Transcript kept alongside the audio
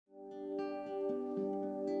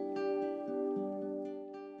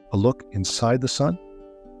A look inside the Sun?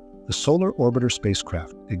 The Solar Orbiter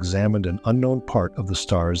spacecraft examined an unknown part of the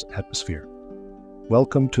star's atmosphere.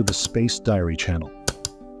 Welcome to the Space Diary channel.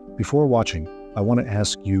 Before watching, I want to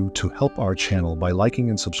ask you to help our channel by liking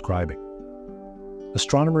and subscribing.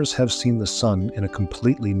 Astronomers have seen the Sun in a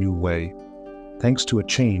completely new way, thanks to a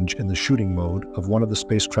change in the shooting mode of one of the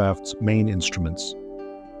spacecraft's main instruments.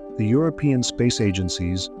 The European Space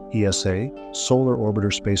Agency's ESA Solar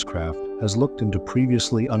Orbiter spacecraft has looked into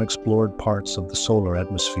previously unexplored parts of the solar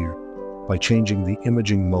atmosphere by changing the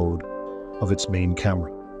imaging mode of its main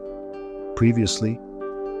camera. Previously,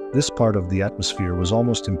 this part of the atmosphere was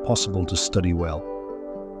almost impossible to study well,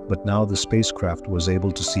 but now the spacecraft was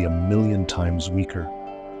able to see 1,000,000 times weaker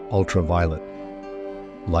ultraviolet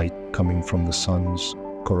light coming from the Sun's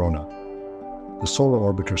corona. The Solar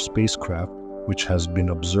Orbiter spacecraft, which has been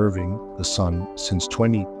observing the Sun since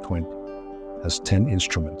 2020, has 10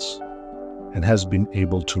 instruments and has been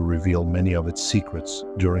able to reveal many of its secrets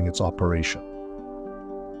during its operation.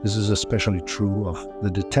 This is especially true of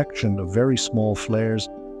the detection of very small flares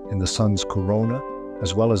in the Sun's corona,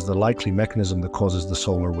 as well as the likely mechanism that causes the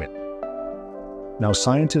solar wind. Now,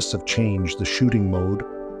 scientists have changed the shooting mode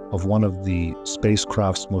of one of the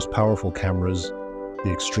spacecraft's most powerful cameras,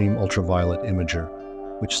 the Extreme Ultraviolet Imager,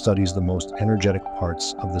 which studies the most energetic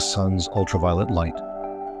parts of the Sun's ultraviolet light.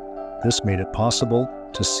 This made it possible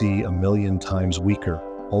to see 1,000,000 times weaker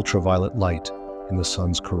ultraviolet light in the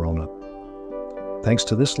Sun's corona. Thanks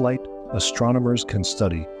to this light, astronomers can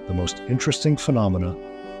study the most interesting phenomena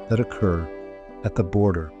that occur at the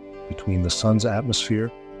border between the Sun's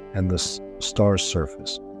atmosphere and the star's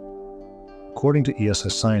surface. According to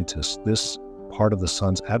ESA scientists, this part of the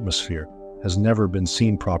Sun's atmosphere has never been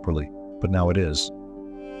seen properly, but now it is.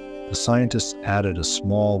 The scientists added a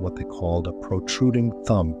small, what they called a protruding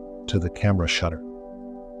thumb to the camera shutter.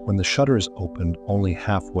 When the shutter is opened only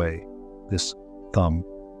halfway, this thumb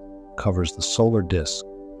covers the solar disk,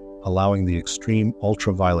 allowing the Extreme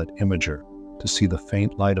Ultraviolet Imager to see the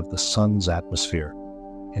faint light of the Sun's atmosphere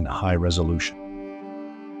in high resolution.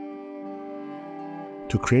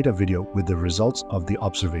 To create a video with the results of the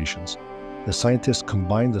observations, the scientists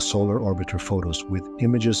combined the Solar Orbiter photos with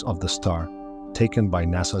images of the star taken by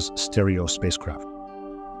NASA's Stereo spacecraft.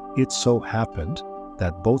 It so happened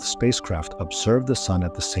that both spacecraft observed the Sun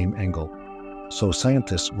at the same angle, so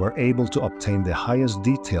scientists were able to obtain the highest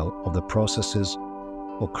detail of the processes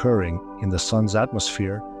occurring in the Sun's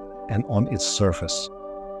atmosphere and on its surface.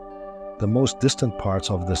 The most distant parts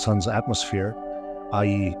of the Sun's atmosphere,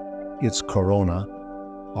 i.e. its corona,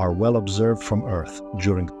 are well observed from Earth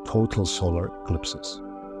during total solar eclipses.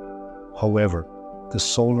 However, the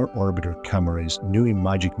Solar Orbiter camera's new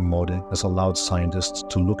imaging mode has allowed scientists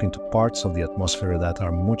to look into parts of the atmosphere that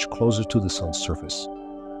are much closer to the Sun's surface.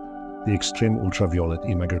 The Extreme Ultraviolet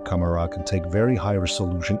Imager camera can take very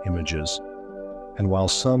high-resolution images, and while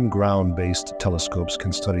some ground-based telescopes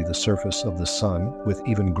can study the surface of the Sun with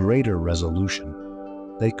even greater resolution,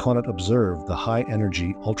 they cannot observe the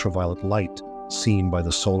high-energy ultraviolet light seen by the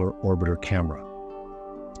Solar Orbiter camera.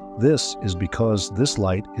 This is because this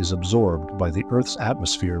light is absorbed by the Earth's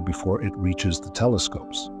atmosphere before it reaches the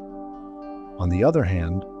telescopes. On the other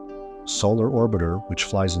hand, Solar Orbiter, which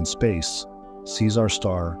flies in space, sees our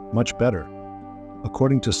star much better.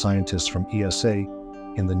 According to scientists from ESA,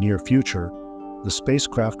 in the near future, the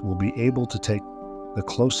spacecraft will be able to take the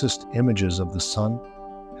closest images of the Sun,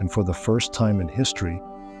 and for the first time in history,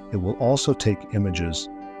 it will also take images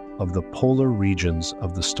of the polar regions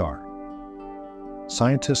of the star.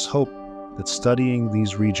 Scientists hope that studying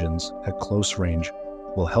these regions at close range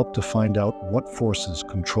will help to find out what forces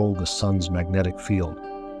control the Sun's magnetic field.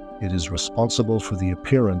 It is responsible for the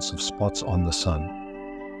appearance of spots on the Sun,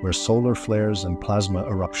 where solar flares and plasma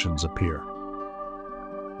eruptions appear.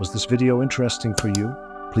 Was this video interesting for you?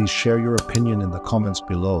 Please share your opinion in the comments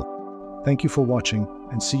below. Thank you for watching,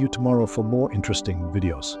 and see you tomorrow for more interesting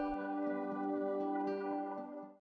videos.